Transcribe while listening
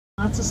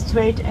Not so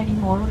straight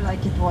anymore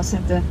like it was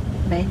in the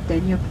main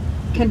Danube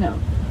canal.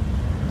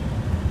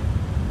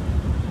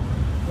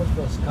 What's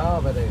those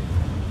car where they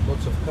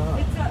lots of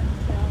cars?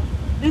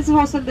 This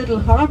was a little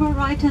harbor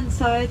right hand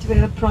side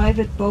where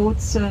private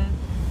boats are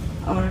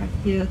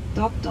here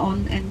docked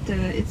on, and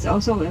it's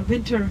also a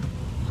winter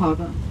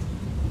harbor.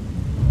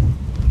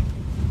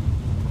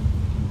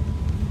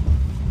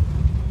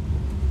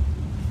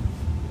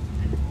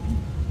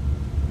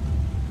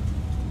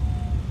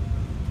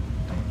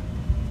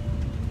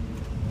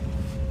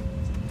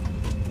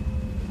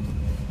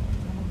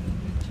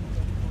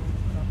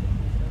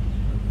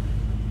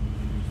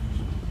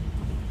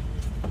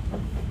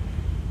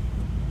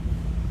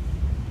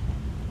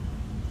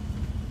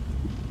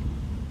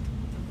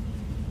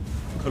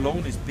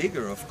 Cologne is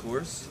bigger, of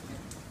course,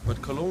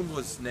 but Cologne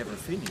was never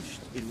finished.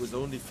 It was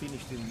only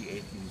finished in the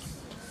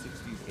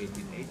 1860s,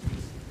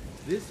 1880s.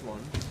 This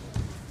one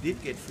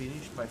did get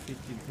finished by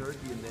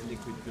 1530 and then they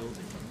quit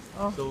building.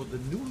 Oh. So the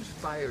new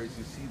spires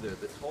you see there,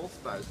 the tall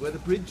spires, where the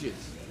bridge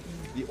is,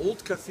 the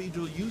old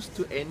cathedral used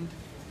to end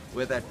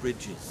where that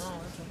bridge is. Oh,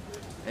 okay.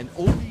 And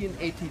only in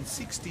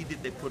 1860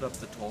 did they put up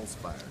the tall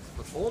spires.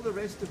 But all the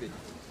rest of it,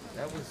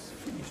 that was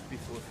finished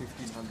before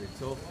 1500.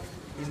 So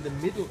in the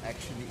middle,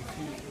 actually, if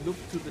you look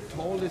to the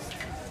tallest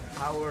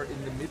tower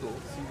in the middle,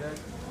 see that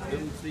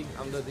little thing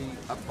under the,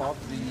 above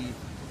the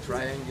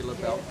triangular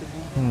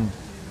balcony? Mm.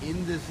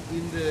 In the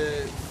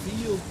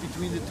field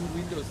between the two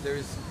windows,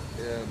 there's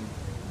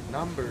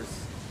numbers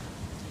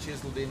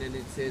chiseled in, and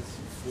it says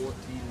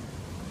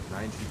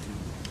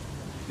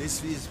 1492.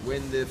 This is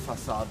when the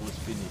facade was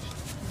finished.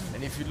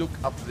 And if you look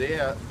up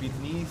there,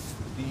 beneath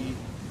the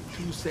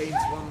two saints,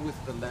 one with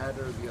the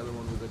ladder, the other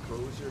one with the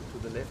crozier, to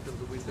the left of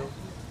the window,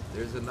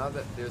 there's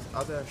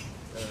other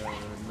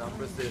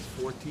numbers. There's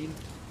 14.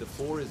 The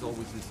 4 is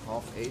always this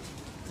half 8. It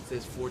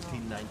says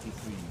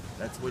 1493.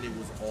 That's when it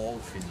was all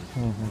finished.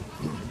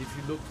 Mm-hmm. And if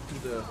you look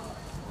to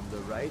on the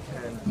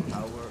right-hand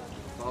tower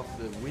above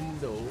the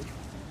window,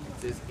 it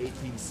says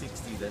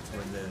 1860. That's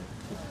when they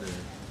put the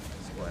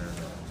square.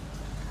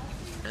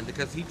 And the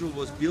cathedral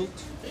was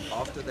built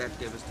after that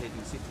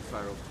devastating city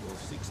fire of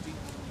 1260.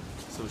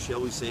 So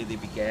shall we say they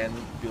began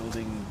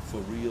building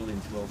for real in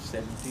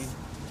 1270.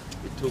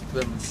 It took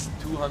them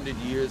 200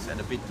 years and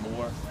a bit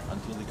more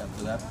until they got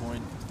to that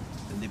point.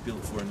 Then they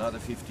built for another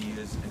 50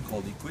 years and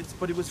called it quits,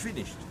 but it was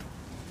finished.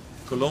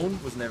 Cologne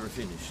was never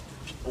finished,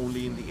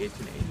 only in the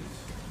 1880s.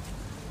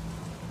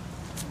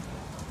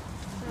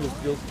 It was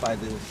built by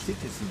the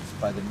citizens,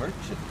 by the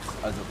merchants,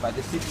 by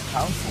the city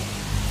council.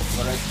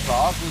 Whereas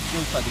Prague was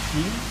built by the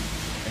king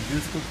and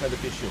Duisburg by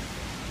the bishop.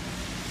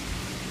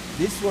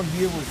 This one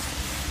here was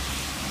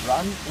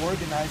run,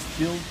 organized,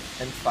 built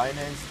and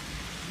financed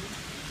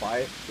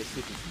by the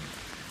citizens.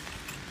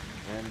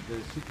 And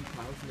the city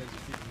council and the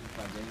citizens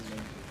by then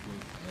named the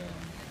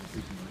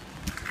city.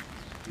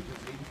 Because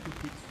they took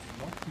it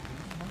not to do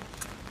much,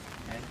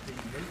 and the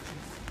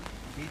merchants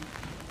did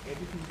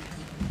everything they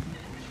could to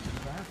bring the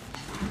craft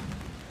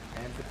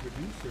and the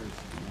producers,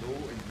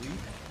 low and weak,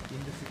 in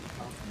the city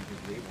council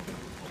because they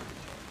wanted to call the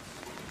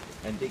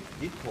shots. And they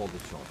did call the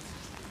shots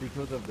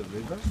because of the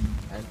river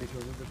and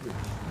because of the bridge.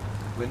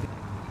 When